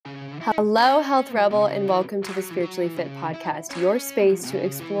Hello, Health Rebel, and welcome to the Spiritually Fit Podcast, your space to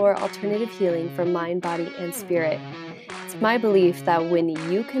explore alternative healing for mind, body, and spirit. It's my belief that when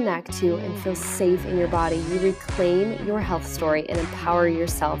you connect to and feel safe in your body, you reclaim your health story and empower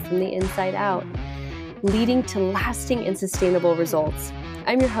yourself from the inside out, leading to lasting and sustainable results.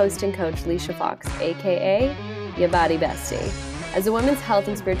 I'm your host and coach, Lecia Fox, aka your body bestie. As a women's health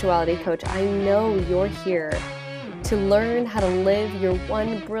and spirituality coach, I know you're here to learn how to live your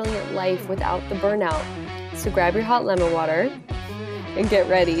one brilliant life without the burnout. So grab your hot lemon water and get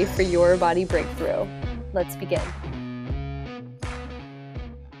ready for your body breakthrough. Let's begin.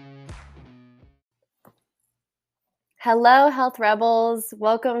 Hello, Health Rebels.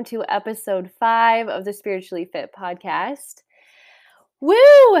 Welcome to episode 5 of the Spiritually Fit Podcast. Woo!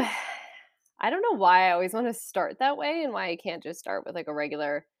 I don't know why I always want to start that way and why I can't just start with like a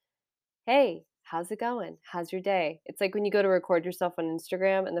regular, hey, how's it going? How's your day? It's like when you go to record yourself on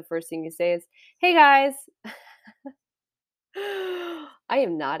Instagram and the first thing you say is, hey guys. I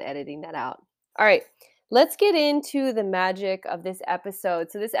am not editing that out. All right, let's get into the magic of this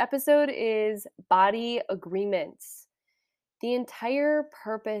episode. So this episode is body agreements. The entire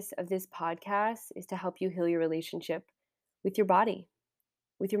purpose of this podcast is to help you heal your relationship with your body,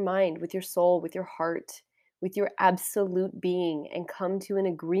 with your mind, with your soul, with your heart, with your absolute being, and come to an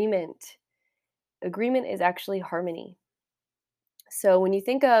agreement. Agreement is actually harmony. So when you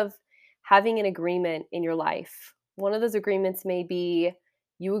think of having an agreement in your life, one of those agreements may be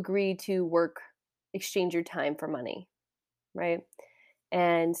you agree to exchange your time for money, right?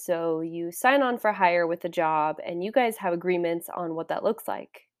 And so you sign on for hire with a job and you guys have agreements on what that looks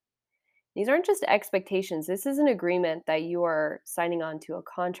like. These aren't just expectations. This is an agreement that you are signing on to a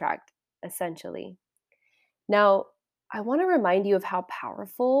contract, essentially. Now, I want to remind you of how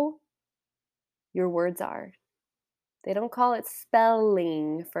powerful your words are. They don't call it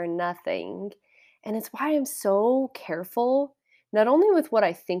spelling for nothing. And it's why I'm so careful, not only with what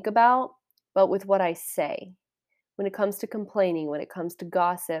I think about, but with what I say. When it comes to complaining, when it comes to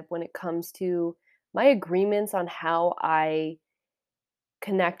gossip, when it comes to my agreements on how I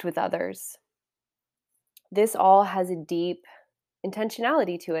connect with others. This all has a deep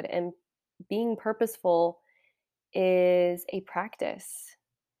intentionality to it, and being purposeful is a practice.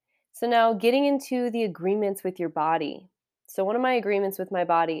 So now getting into the agreements with your body. So one of my agreements with my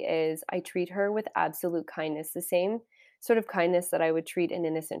body is I treat her with absolute kindness, the same sort of kindness that I would treat an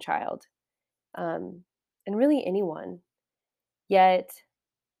innocent child, and really anyone. Yet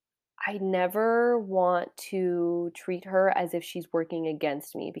I never want to treat her as if she's working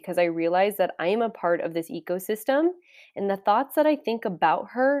against me because I realize that I am a part of this ecosystem and the thoughts that I think about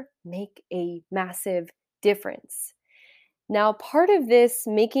her make a massive difference. Now, part of this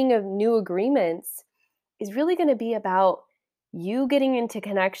making of new agreements is really going to be about you getting into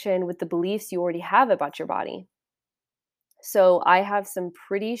connection with the beliefs you already have about your body. So, I have some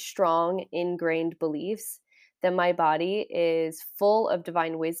pretty strong ingrained beliefs that my body is full of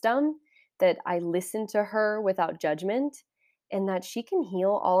divine wisdom, that I listen to her without judgment, and that she can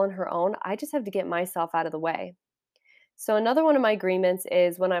heal all on her own. I just have to get myself out of the way. So, another one of my agreements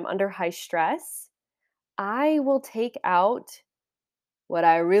is when I'm under high stress, I will take out what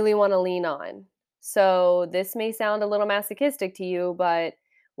I really want to lean on. So, this may sound a little masochistic to you, but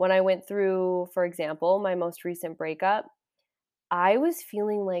when I went through, for example, my most recent breakup, I was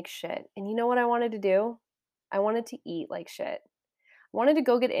feeling like shit. And you know what I wanted to do? I wanted to eat like shit. I wanted to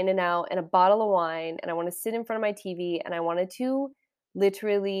go get In-N-Out and a bottle of wine, and I want to sit in front of my TV, and I wanted to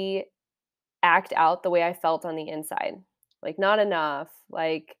literally act out the way I felt on the inside. Like, not enough.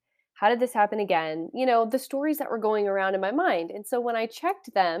 Like, how did this happen again? You know, the stories that were going around in my mind. And so when I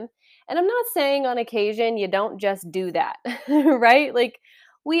checked them, and I'm not saying on occasion you don't just do that, right? Like,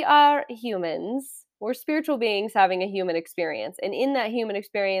 we are humans. We're spiritual beings having a human experience. And in that human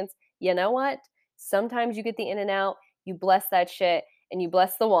experience, you know what? Sometimes you get the In-N-Out, you bless that shit, and you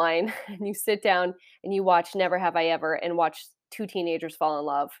bless the wine, and you sit down and you watch Never Have I Ever and watch two teenagers fall in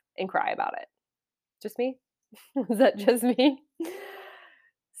love and cry about it. Just me? Was that just me?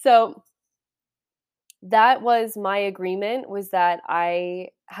 So that was my agreement, was that I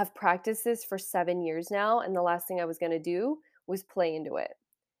have practiced this for 7 years now, and the last thing I was gonna do was play into it.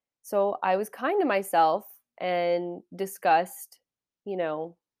 So I was kind to myself and discussed, you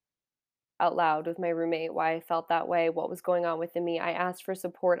know, out loud with my roommate why I felt that way, what was going on within me. I asked for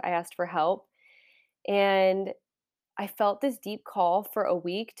support, I asked for help, and I felt this deep call for a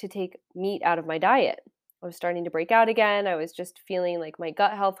week to take meat out of my diet. I was starting to break out again. I was just feeling like my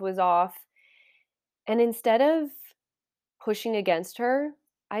gut health was off. And instead of pushing against her,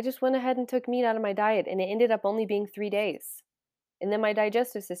 I just went ahead and took meat out of my diet, and it ended up only being 3 days. And then my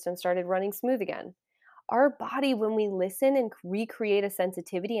digestive system started running smooth again. Our body, when we listen and recreate a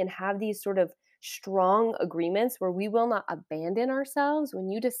sensitivity and have these sort of strong agreements where we will not abandon ourselves, when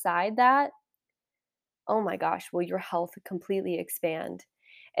you decide that, oh my gosh, will your health completely expand.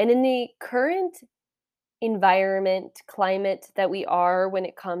 And in the current environment, climate that we are when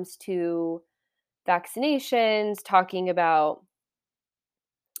it comes to vaccinations, talking about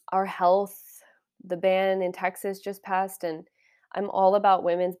our health, the ban in Texas just passed, and I'm all about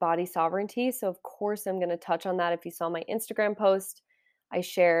women's body sovereignty. So, of course, I'm going to touch on that. If you saw my Instagram post, I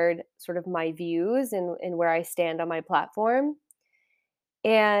shared sort of my views and where I stand on my platform.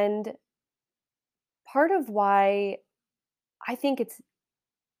 And part of why I think it's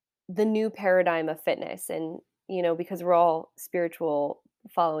the new paradigm of fitness, and because we're all spiritual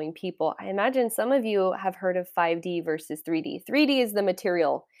following people, I imagine some of you have heard of 5D versus 3D. 3D is the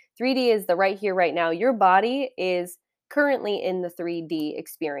material, 3D is the right here right now. Your body is currently in the 3D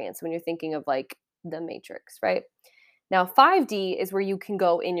experience when you're thinking of like the matrix, right? Now 5D is where you can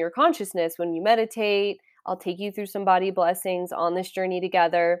go in your consciousness when you meditate. I'll take you through some body blessings on this journey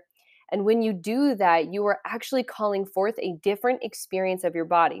together. And when you do that, you are actually calling forth a different experience of your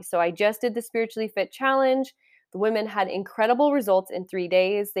body. So I just did the Spiritually Fit Challenge. The women had incredible results in 3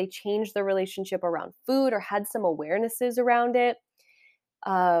 days. They changed their relationship around food or had some awarenesses around it.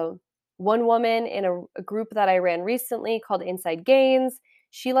 Uh, One woman in a group that I ran recently called Inside Gains,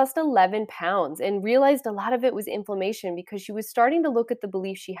 she lost 11 pounds and realized a lot of it was inflammation because she was starting to look at the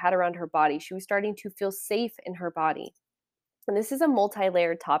beliefs she had around her body. She was starting to feel safe in her body. And this is a multi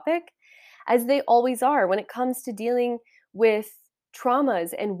layered topic, as they always are when it comes to dealing with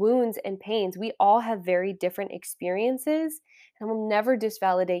traumas and wounds and pains. We all have very different experiences, and we'll never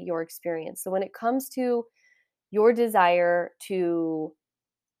disvalidate your experience. So when it comes to your desire to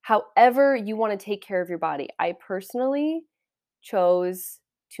however you want to take care of your body, I personally chose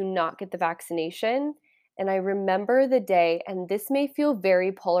to not get the vaccination. And I remember the day, and this may feel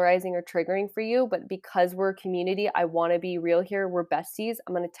very polarizing or triggering for you, but because we're a community, I want to be real here. We're besties.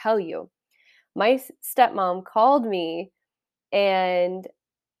 I'm going to tell you. My stepmom called me and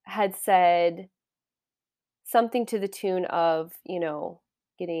had said something to the tune of,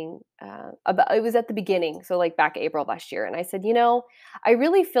 getting about, it was at the beginning, so like back April last year. And I said, I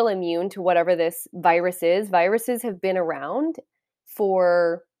really feel immune to whatever this virus is. Viruses have been around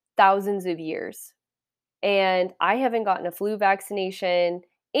for thousands of years. And I haven't gotten a flu vaccination,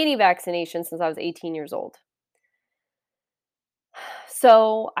 any vaccination since I was 18 years old.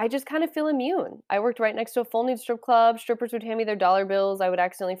 So I just kind of feel immune. I worked right next to a full nude strip club. Strippers would hand me their dollar bills. I would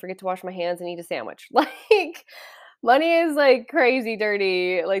accidentally forget to wash my hands and eat a sandwich. Like, money is like crazy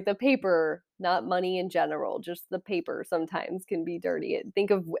dirty. Like the paper, not money in general, just the paper sometimes can be dirty. Think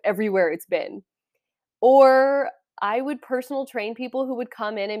of everywhere it's been. Or I would personal train people who would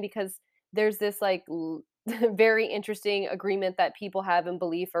come in, and because there's this like very interesting agreement that people have in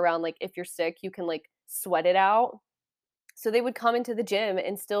belief around like if you're sick, you can like sweat it out. So they would come into the gym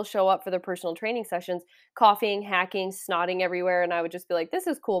and still show up for their personal training sessions, coughing, hacking, snotting everywhere. And I would just be like, this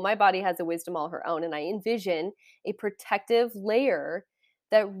is cool. My body has a wisdom all her own. And I envision a protective layer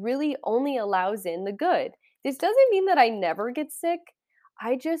that really only allows in the good. This doesn't mean that I never get sick.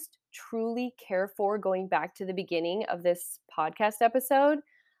 I just truly care for, going back to the beginning of this podcast episode,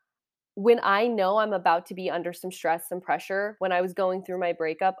 when I know I'm about to be under some stress, some pressure. When I was going through my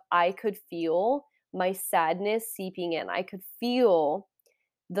breakup, I could feel my sadness seeping in. I could feel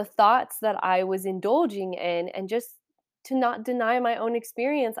the thoughts that I was indulging in, and just to not deny my own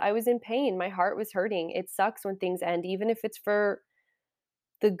experience, I was in pain. My heart was hurting. It sucks when things end, even if it's for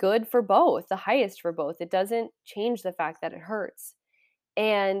the good for both, the highest for both. It doesn't change the fact that it hurts.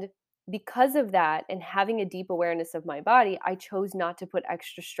 And because of that, and having a deep awareness of my body, I chose not to put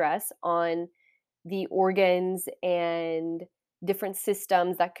extra stress on the organs and different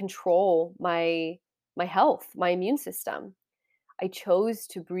systems that control my health, my immune system. I chose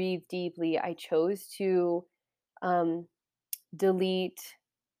to breathe deeply. I chose to um, delete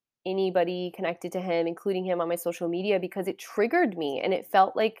anybody connected to him, including him, on my social media, because it triggered me and it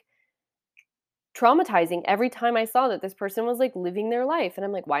felt like traumatizing every time I saw that this person was like living their life. And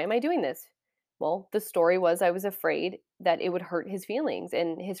I'm like, why am I doing this? Well, the story was I was afraid that it would hurt his feelings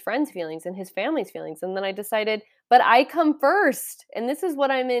and his friends' feelings and his family's feelings. And then I decided, but I come first. And this is what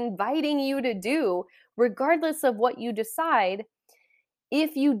I'm inviting you to do, regardless of what you decide.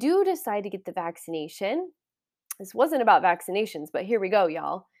 If you do decide to get the vaccination, this wasn't about vaccinations, but here we go,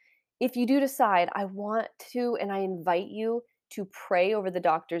 y'all. If you do decide, I want to, and I invite you to pray over the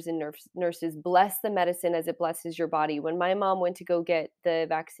doctors and nurses, bless the medicine as it blesses your body. When my mom went to go get the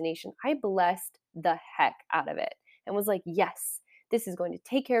vaccination, I blessed the heck out of it and was like, yes, This is going to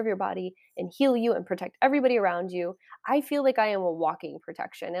take care of your body and heal you and protect everybody around you. I feel like I am a walking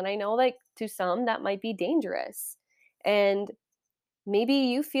protection. And I know, like, to some, that might be dangerous. And maybe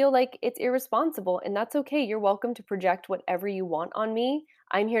you feel like it's irresponsible, and that's okay. You're welcome to project whatever you want on me.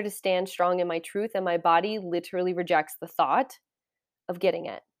 I'm here to stand strong in my truth, and my body literally rejects the thought of getting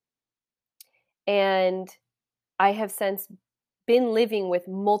it. And I have since been living with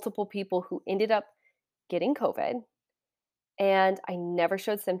multiple people who ended up getting COVID, and I never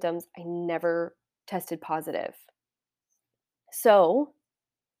showed symptoms. I never tested positive. So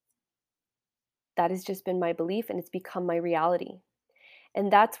that has just been my belief, and it's become my reality.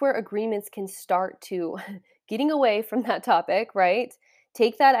 And that's where agreements can start to getting away from that topic, right?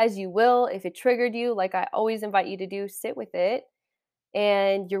 Take that as you will. If it triggered you, like I always invite you to do, sit with it.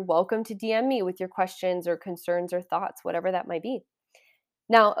 And you're welcome to DM me with your questions or concerns or thoughts, whatever that might be.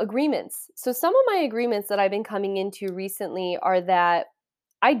 Now, agreements. So, some of my agreements that I've been coming into recently are that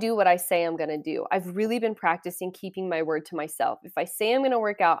I do what I say I'm going to do. I've really been practicing keeping my word to myself. If I say I'm going to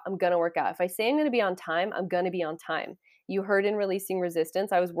work out, I'm going to work out. If I say I'm going to be on time, I'm going to be on time. You heard in Releasing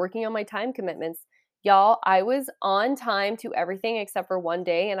Resistance, I was working on my time commitments. Y'all, I was on time to everything except for one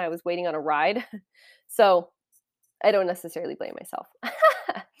day, and I was waiting on a ride. So, I don't necessarily blame myself.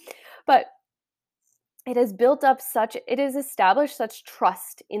 But it has established such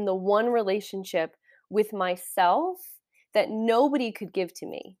trust in the one relationship with myself that nobody could give to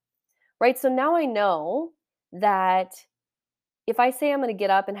me, right? So now I know that if I say I'm going to get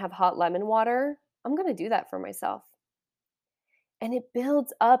up and have hot lemon water, I'm going to do that for myself. And it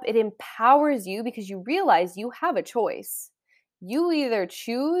builds up, it empowers you because you realize you have a choice. You either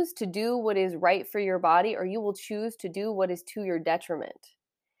choose to do what is right for your body, or you will choose to do what is to your detriment.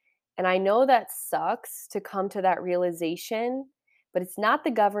 And I know that sucks to come to that realization, but it's not the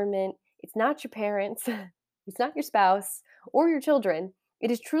government, it's not your parents, it's not your spouse or your children.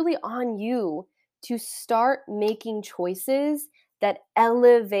 It is truly on you to start making choices that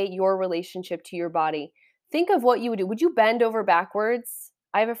elevate your relationship to your body. Think of what you would do. Would you bend over backwards?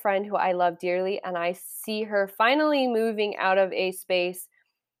 I have a friend who I love dearly, and I see her finally moving out of a space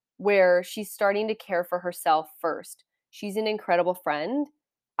where she's starting to care for herself first. She's an incredible friend.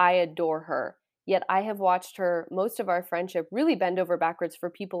 I adore her. Yet I have watched her, most of our friendship, really bend over backwards for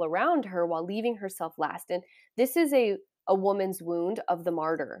people around her while leaving herself last. And this is a woman's wound of the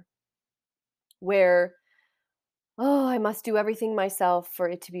martyr, where, oh, I must do everything myself for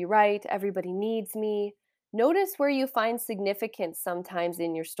it to be right. Everybody needs me. Notice where you find significance sometimes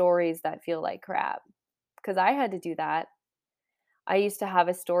in your stories that feel like crap. Because I had to do that. I used to have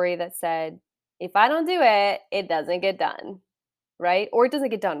a story that said, if I don't do it, it doesn't get done, right? Or it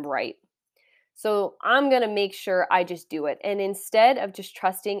doesn't get done right. So I'm going to make sure I just do it. And instead of just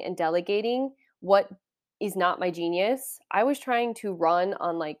trusting and delegating what is not my genius, I was trying to run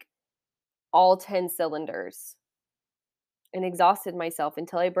on like all 10 cylinders and exhausted myself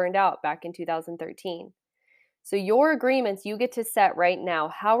until I burned out back in 2013. So your agreements you get to set right now.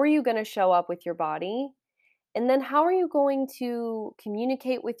 How are you going to show up with your body? And then how are you going to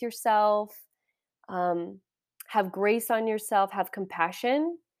communicate with yourself, um, have grace on yourself, have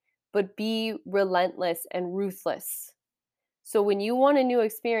compassion, but be relentless and ruthless? So when you want a new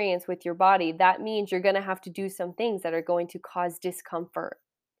experience with your body, that means you're going to have to do some things that are going to cause discomfort.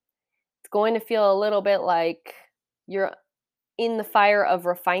 It's going to feel a little bit like you're in the fire of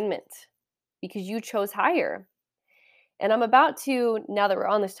refinement because you chose higher. And I'm about to, now that we're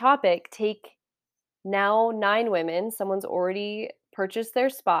on this topic, take now 9 women, someone's already purchased their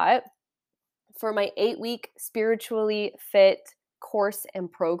spot for my 8-week spiritually fit course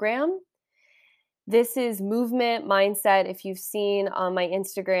and program. This is movement mindset. If you've seen on my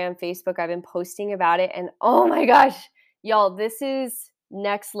Instagram, Facebook, I've been posting about it. And oh my gosh, y'all, this is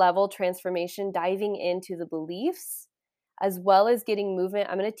next level transformation, diving into the beliefs as well as getting movement.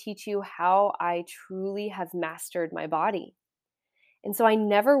 I'm going to teach you how I truly have mastered my body. And so I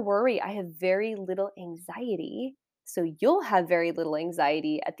never worry. I have very little anxiety. So you'll have very little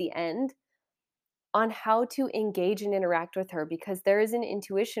anxiety at the end on how to engage and interact with her, because there is an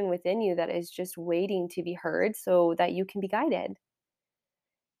intuition within you that is just waiting to be heard so that you can be guided.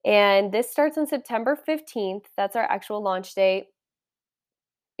 And this starts on September 15th. That's our actual launch date.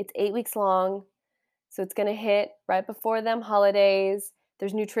 It's 8 weeks long. So it's going to hit right before them holidays.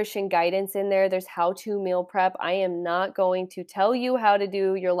 There's nutrition guidance in there. There's how-to meal prep. I am not going to tell you how to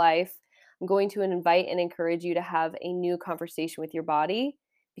do your life. I'm going to invite and encourage you to have a new conversation with your body,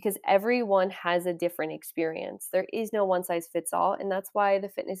 because everyone has a different experience. There is no one size fits all. And that's why the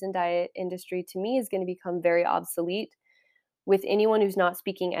fitness and diet industry to me is going to become very obsolete with anyone who's not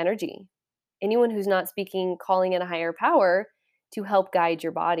speaking energy. Anyone who's not speaking calling in a higher power to help guide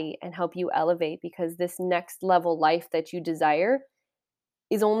your body and help you elevate, because this next level life that you desire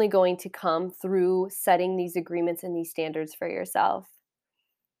is only going to come through setting these agreements and these standards for yourself.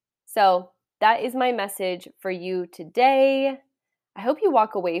 So, that is my message for you today. I hope you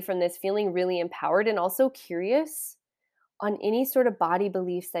walk away from this feeling really empowered and also curious on any sort of body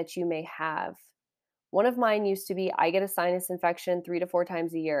beliefs that you may have. One of mine used to be I get a sinus infection 3 to 4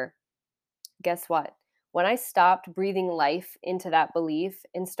 times a year. Guess what? When I stopped breathing life into that belief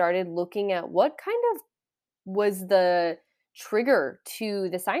and started looking at what kind of was the trigger to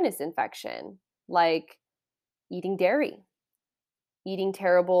the sinus infection, like eating dairy, eating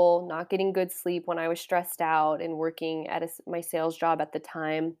terrible, not getting good sleep when I was stressed out and working at my sales job at the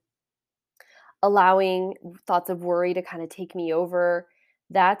time, allowing thoughts of worry to kind of take me over,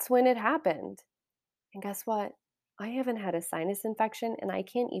 that's when it happened. And guess what? I haven't had a sinus infection and I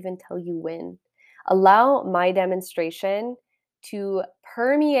can't even tell you when. Allow my demonstration to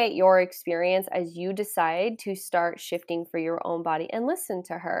permeate your experience as you decide to start shifting for your own body, and listen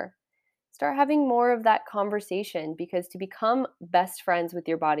to her. Start having more of that conversation, because to become best friends with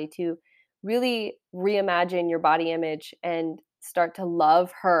your body, to really reimagine your body image and start to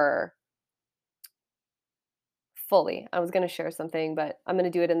love her fully. I was going to share something, but I'm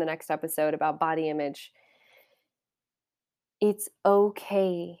going to do it in the next episode about body image. It's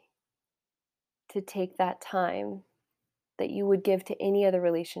okay to take that time that you would give to any other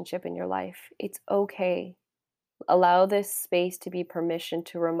relationship in your life. It's okay. Allow this space to be permission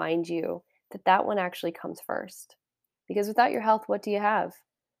to remind you that that one actually comes first. Because without your health, what do you have?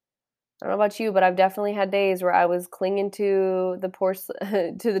 I don't know about you, but I've definitely had days where I was clinging to the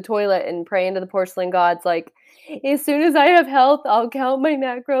to the toilet and praying to the porcelain gods, like, as soon as I have health, I'll count my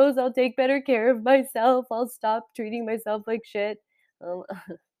macros, I'll take better care of myself, I'll stop treating myself like shit. I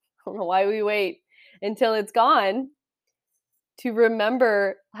don't know why we wait until it's gone to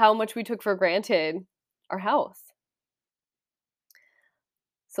remember how much we took for granted our health.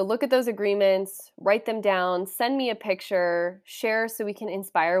 So look at those agreements, write them down, send me a picture, share so we can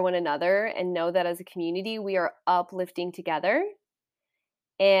inspire one another and know that as a community, we are uplifting together.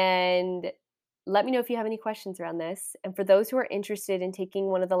 And let me know if you have any questions around this. And for those who are interested in taking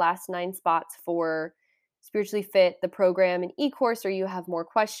one of the last 9 spots for Spiritually Fit, the program and e-course, or you have more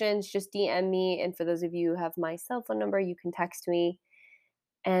questions, just DM me. And for those of you who have my cell phone number, you can text me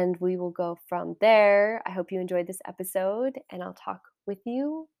and we will go from there. I hope you enjoyed this episode and I'll talk with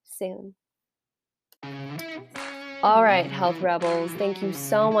you soon. All right, Health Rebels, thank you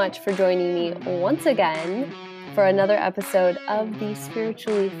so much for joining me once again for another episode of the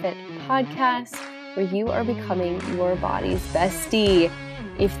Spiritually Fit podcast, where you are becoming your body's bestie.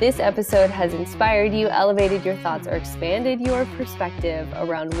 If this episode has inspired you, elevated your thoughts, or expanded your perspective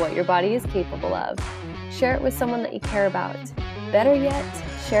around what your body is capable of, share it with someone that you care about. Better yet,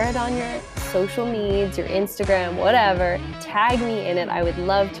 share it on your social media, your Instagram, whatever. Tag me in it. I would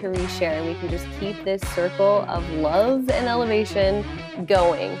love to reshare, and we can just keep this circle of love and elevation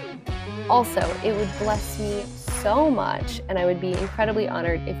going. Also, it would bless me so much, and I would be incredibly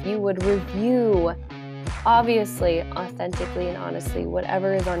honored if you would review, obviously, authentically and honestly,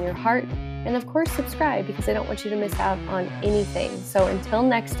 whatever is on your heart. And of course, subscribe, because I don't want you to miss out on anything. So until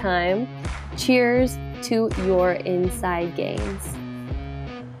next time, cheers to your inside gains.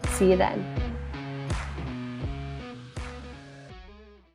 See you then.